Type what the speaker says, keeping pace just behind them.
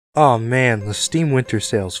Oh man, the Steam Winter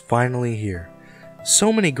Sale's finally here.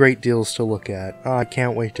 So many great deals to look at. Oh, I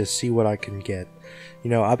can't wait to see what I can get. You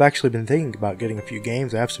know, I've actually been thinking about getting a few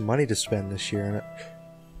games. I have some money to spend this year, and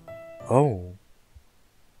oh.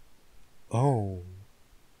 Oh.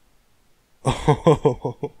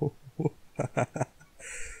 Oh.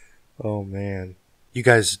 Oh man. You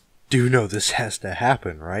guys do know this has to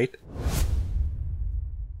happen, right?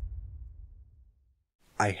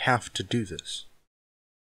 I have to do this.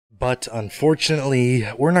 But unfortunately,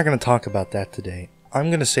 we're not going to talk about that today. I'm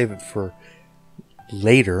going to save it for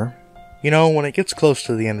later. You know, when it gets close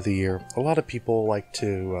to the end of the year, a lot of people like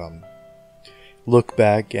to look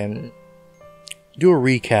back and do a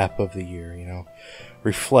recap of the year, you know.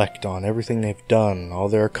 Reflect on everything they've done, all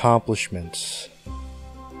their accomplishments.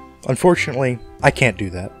 Unfortunately, I can't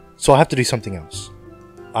do that, so I'll have to do something else.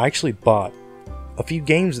 I actually bought a few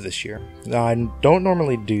games this year. Now, I don't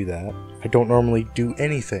normally do that. I don't normally do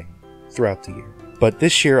anything throughout the year. But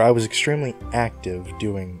this year I was extremely active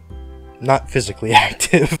doing, not physically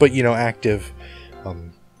active, but you know, active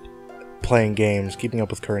playing games, keeping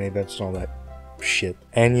up with current events and all that shit.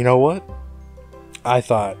 And you know what? I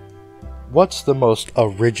thought, what's the most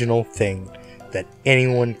original thing that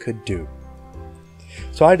anyone could do?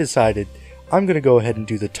 So I decided I'm going to go ahead and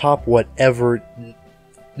do the top whatever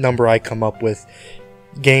number I come up with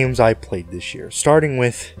games I played this year. Starting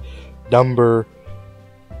with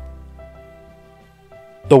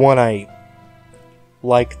the one I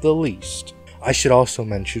like the least. I should also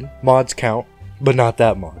mention mods count, but not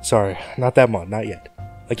that mod. Sorry, not that mod, not yet.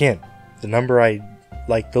 Again, the number I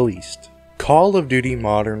like the least. Call of Duty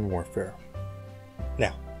Modern Warfare.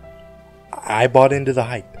 Now, I bought into the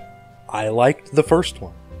hype. I liked the first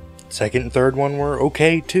one. Second and third one were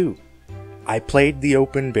okay too. I played the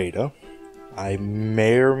open beta. I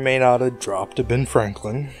may or may not have dropped a Ben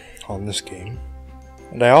Franklin on this game.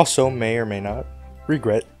 And I also may or may not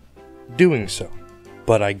regret doing so.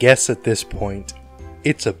 But I guess at this point,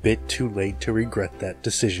 it's a bit too late to regret that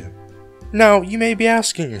decision. Now, you may be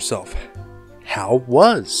asking yourself, how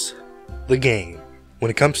was the game?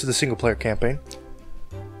 When it comes to the single player campaign,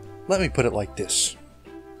 let me put it like this.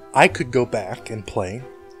 I could go back and play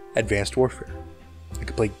Advanced Warfare. I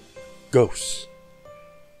could play Ghosts.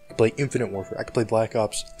 I could play Infinite Warfare. I could play Black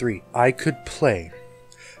Ops 3. I could play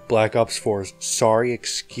Black Ops 4's sorry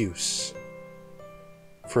excuse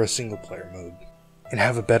for a single player mode and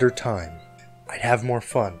have a better time. I'd have more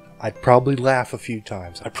fun. I'd probably laugh a few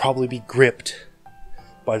times. I'd probably be gripped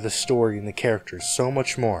by the story and the characters so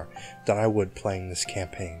much more than I would playing this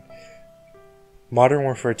campaign. Modern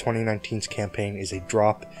Warfare 2019's campaign is a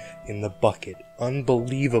drop in the bucket.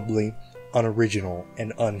 Unbelievably unoriginal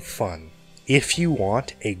and unfun. If you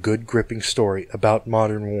want a good gripping story about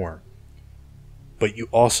modern war, but you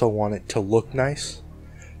also want it to look nice,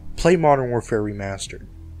 play Modern Warfare Remastered.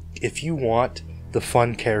 If you want the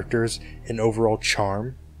fun characters and overall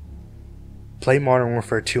charm, play Modern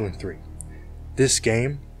Warfare 2 and 3. This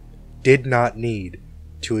game did not need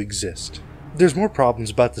to exist. There's more problems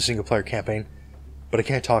about the single player campaign, but I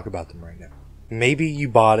can't talk about them right now. Maybe you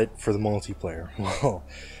bought it for the multiplayer. Well,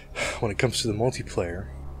 when it comes to the multiplayer,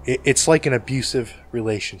 it's like an abusive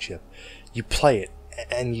relationship. You play it,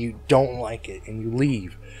 and you don't like it, and you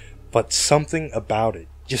leave. But something about it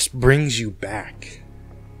just brings you back.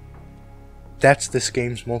 That's this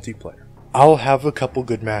game's multiplayer. I'll have a couple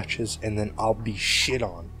good matches, and then I'll be shit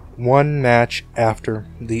on one match after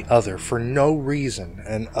the other for no reason.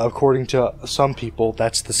 And according to some people,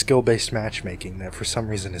 that's the skill-based matchmaking that for some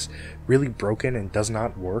reason is really broken and does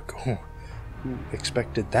not work. Oh, who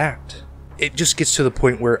expected that? It just gets to the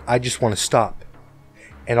point where I just want to stop.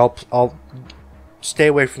 And I'll stay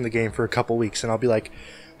away from the game for a couple weeks, and I'll be like,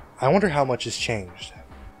 I wonder how much has changed.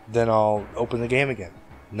 Then I'll open the game again.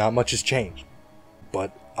 Not much has changed.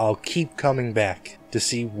 But I'll keep coming back to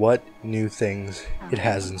see what new things it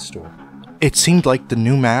has in store. It seemed like the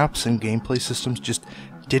new maps and gameplay systems just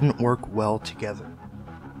didn't work well together.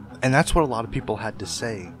 And that's what a lot of people had to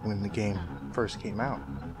say when the game first came out.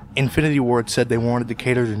 Infinity Ward said they wanted to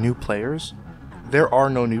cater to new players. There are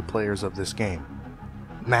no new players of this game.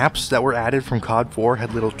 Maps that were added from COD 4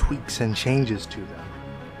 had little tweaks and changes to them.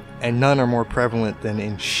 And none are more prevalent than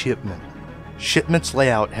in Shipment. Shipment's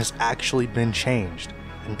layout has actually been changed,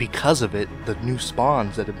 and because of it, the new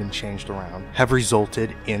spawns that have been changed around have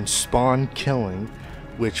resulted in spawn killing,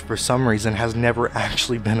 which for some reason has never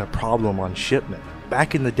actually been a problem on Shipment.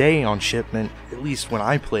 Back in the day on Shipment, at least when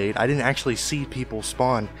I played, I didn't actually see people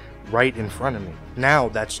spawn right in front of me. Now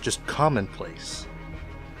that's just commonplace.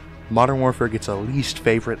 Modern Warfare gets a least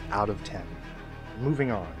favorite out of 10.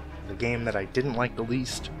 Moving on, the game that I didn't like the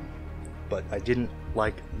least, but I didn't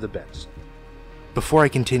like the best. Before I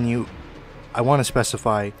continue, I want to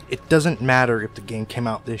specify, it doesn't matter if the game came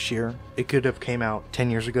out this year. It could have came out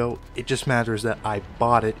 10 years ago. It just matters that I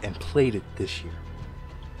bought it and played it this year.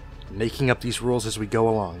 I'm making up these rules as we go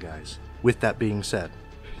along, guys. With that being said,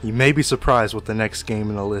 you may be surprised what the next game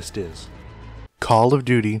in the list is. Call of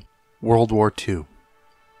Duty World War II.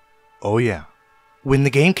 Oh yeah. When the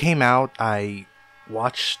game came out, I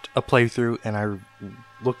watched a playthrough and I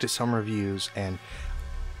looked at some reviews, and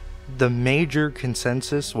the major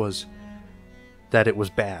consensus was that it was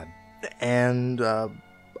bad. And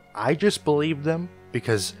I just believed them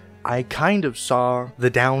because I kind of saw the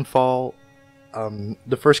downfall.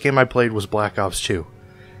 The first game I played was Black Ops 2.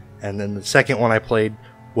 And then the second one I played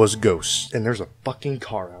was Ghosts. And there's a fucking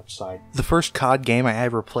car outside. The first COD game I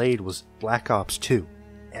ever played was Black Ops 2.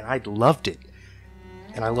 And I loved it.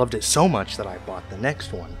 And I loved it so much that I bought the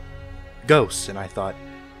next one, Ghosts. And I thought,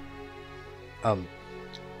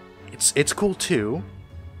 it's cool too.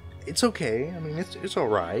 It's okay. I mean, it's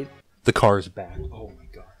alright. The car's back. Oh my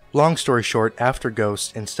god. Long story short, after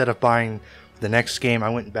Ghosts, instead of buying the next game, I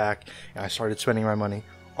went back and I started spending my money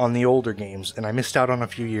on the older games, and I missed out on a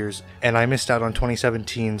few years, and I missed out on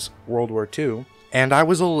 2017's World War II, and I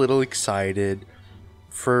was a little excited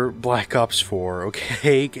for Black Ops 4,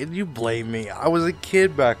 okay? Can you blame me? I was a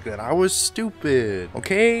kid back then. I was stupid,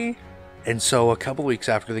 okay? And so a couple weeks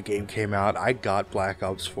after the game came out, I got Black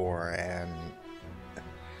Ops 4, and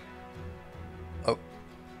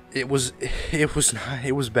it was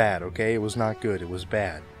bad, okay? It was not good. It was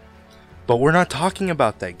bad. But we're not talking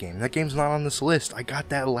about that game. That game's not on this list. I got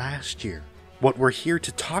that last year. What we're here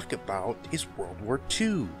to talk about is World War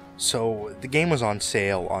II. So the game was on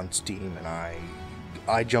sale on Steam, and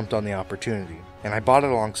I jumped on the opportunity, and I bought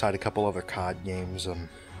it alongside a couple other COD games.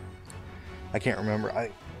 I can't remember.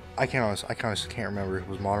 I honestly can't remember if it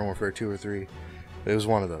was Modern Warfare 2 or 3. But it was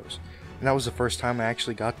one of those. And that was the first time I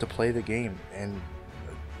actually got to play the game. And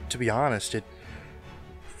to be honest,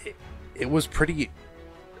 it was pretty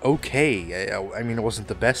okay. I mean, it wasn't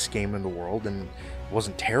the best game in the world, and it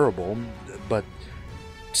wasn't terrible, but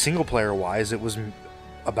single player wise, it was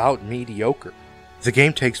about mediocre. The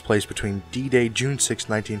game takes place between D-Day, June 6,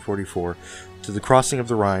 1944, to the crossing of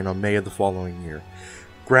the Rhine on May of the following year.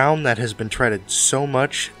 Ground that has been treaded so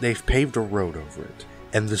much, they've paved a road over it.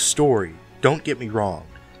 And the story, don't get me wrong,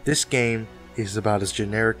 this game is about as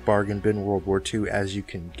generic bargain bin World War II as you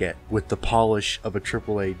can get, with the polish of a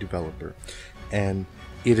AAA developer. And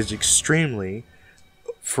it is extremely,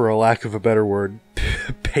 for a lack of a better word,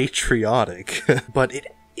 patriotic. But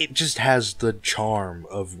it just has the charm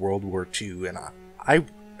of World War II, and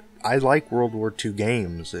I like World War II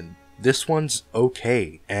games, and this one's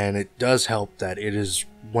okay. And it does help that it is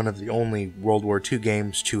one of the only World War II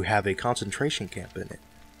games to have a concentration camp in it.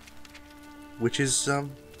 Which is,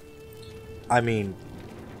 I mean,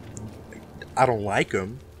 I don't like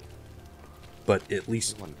them, but at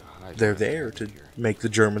least they're there to make the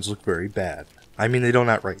Germans look very bad. I mean, they don't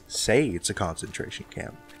outright say it's a concentration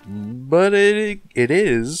camp, but it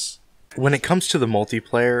is. When it comes to the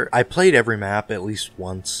multiplayer, I played every map at least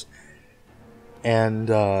once, and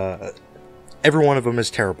every one of them is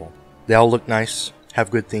terrible. They all look nice,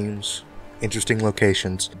 have good themes, interesting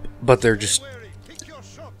locations, but they're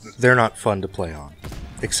not fun to play on,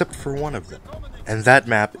 except for one of them. And that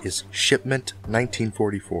map is Shipment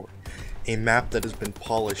 1944, a map that has been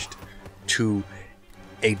polished to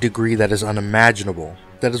a degree that is unimaginable.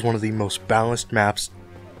 That is one of the most balanced maps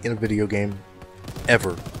in a video game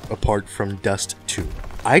ever, apart from Dust 2.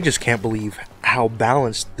 I just can't believe how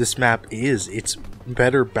balanced this map is. It's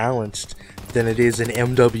better balanced than it is in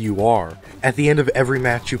MWR. At the end of every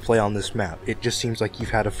match you play on this map, it just seems like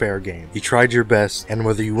you've had a fair game. You tried your best, and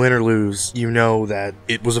whether you win or lose, you know that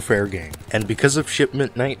it was a fair game. And because of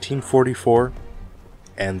Shipment 1944,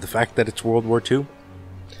 and the fact that it's World War II,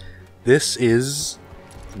 this is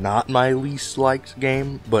not my least liked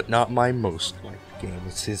game, but not my most liked game.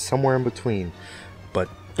 It's somewhere in between. But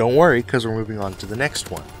don't worry, because we're moving on to the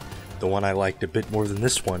next one. The one I liked a bit more than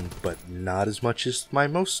this one, but not as much as my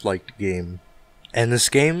most liked game. And this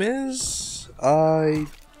game is... I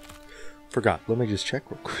forgot. Let me just check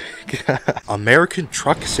real quick. American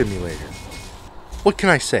Truck Simulator. What can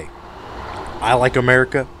I say? I like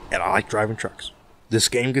America, and I like driving trucks. This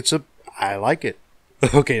game gets a... I like it.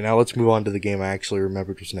 Okay, now let's move on to the game I actually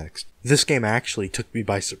remembered was next. This game actually took me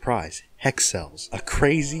by surprise. Hex Cells. A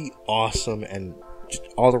crazy, awesome, and just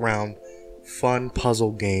all-around fun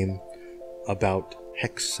puzzle game about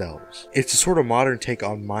hex cells. It's a sort of modern take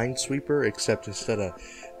on Minesweeper, except instead of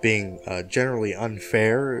being generally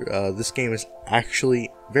unfair, this game is actually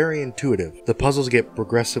very intuitive. The puzzles get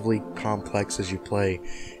progressively complex as you play,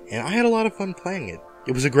 and I had a lot of fun playing it.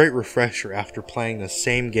 It was a great refresher after playing the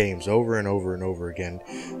same games over and over and over again,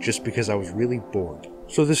 just because I was really bored.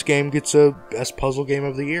 So this game gets a best puzzle game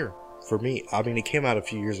of the year for me. I mean, it came out a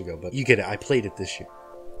few years ago, but you get it, I played it this year.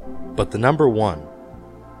 But the number one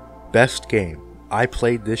best game I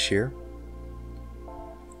played this year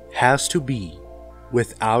has to be,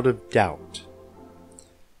 without a doubt,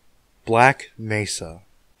 Black Mesa.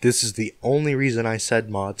 This is the only reason I said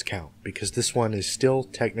mods count, because this one is still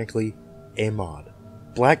technically a mod.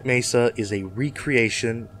 Black Mesa is a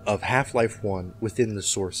recreation of Half-Life 1 within the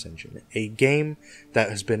Source engine, a game that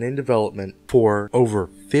has been in development for over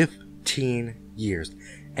 15 years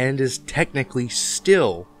and is technically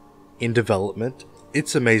still in development.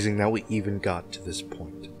 It's amazing that we even got to this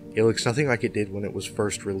point. It looks nothing like it did when it was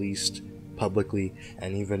first released publicly,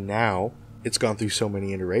 and even now, it's gone through so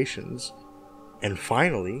many iterations. And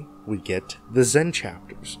finally, we get the Zen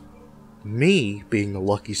chapters. Me, being the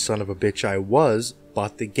lucky son of a bitch I was,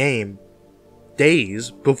 bought the game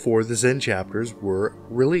days before the Zen chapters were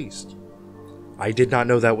released. I did not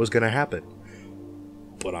know that was going to happen,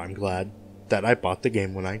 but I'm glad that I bought the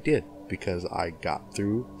game when I did, because I got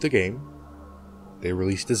through the game. They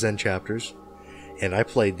released the Zen chapters, and I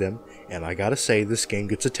played them, and I gotta say, this game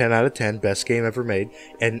gets a 10 out of 10, best game ever made,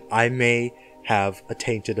 and I may have a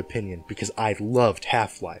tainted opinion, because I loved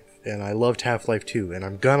Half-Life, and I loved Half-Life 2, and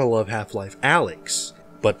I'm gonna love Half-Life Alyx.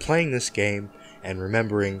 But playing this game, and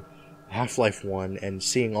remembering Half-Life 1, and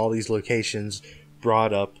seeing all these locations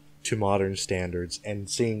brought up to modern standards, and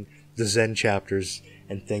seeing the Zen chapters,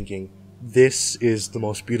 and thinking, this is the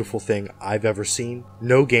most beautiful thing I've ever seen.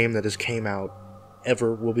 No game that has came out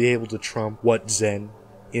ever will be able to trump what Zen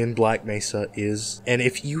in Black Mesa is. And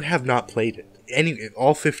if you have not played it,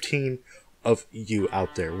 all 15 of you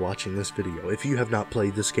out there watching this video, if you have not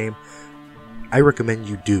played this game, I recommend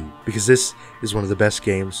you do, because this is one of the best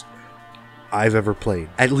games I've ever played,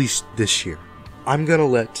 at least this year. I'm gonna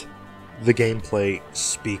let the gameplay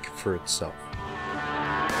speak for itself.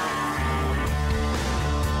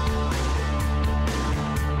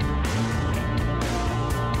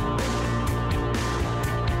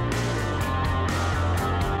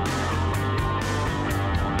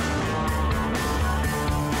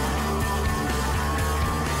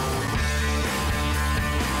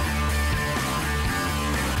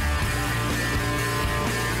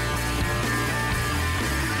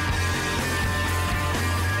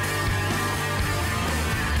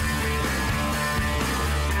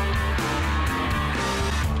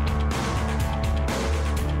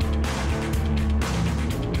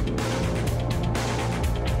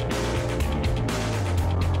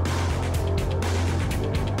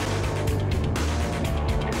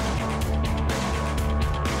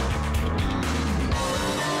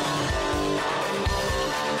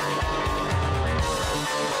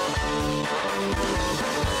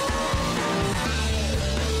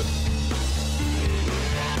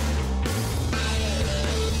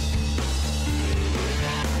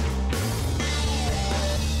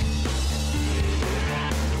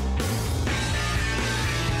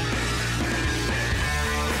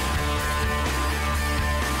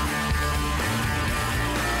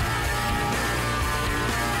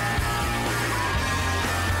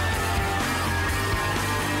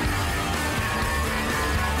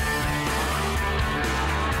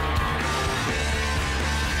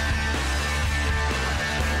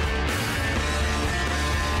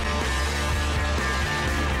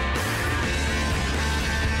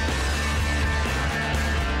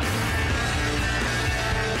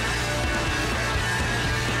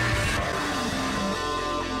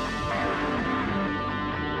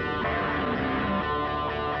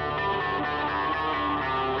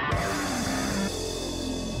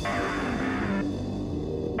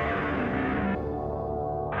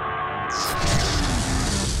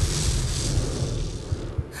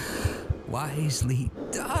 Wisely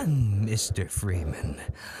done, Mr. Freeman.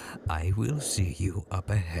 I will see you up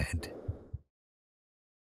ahead.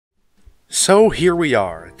 So here we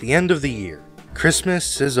are, at the end of the year.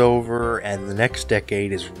 Christmas is over and the next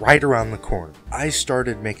decade is right around the corner. I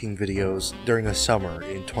started making videos during the summer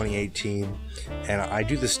in 2018, and I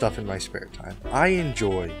do this stuff in my spare time. I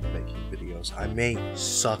enjoy making videos. I may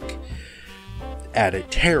suck at it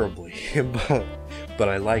terribly, but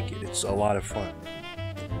I like it. It's a lot of fun.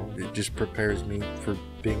 It just prepares me for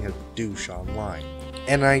being a douche online.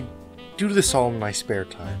 And I do this all in my spare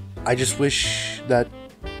time. I just wish that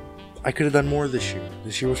I could have done more this year.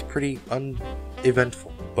 This year was pretty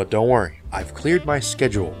uneventful. But don't worry, I've cleared my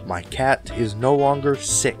schedule. My cat is no longer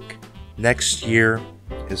sick. Next year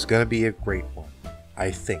is gonna be a great one. I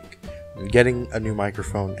think. I'm getting a new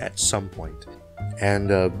microphone at some point. And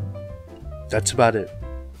that's about it.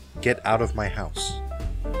 Get out of my house.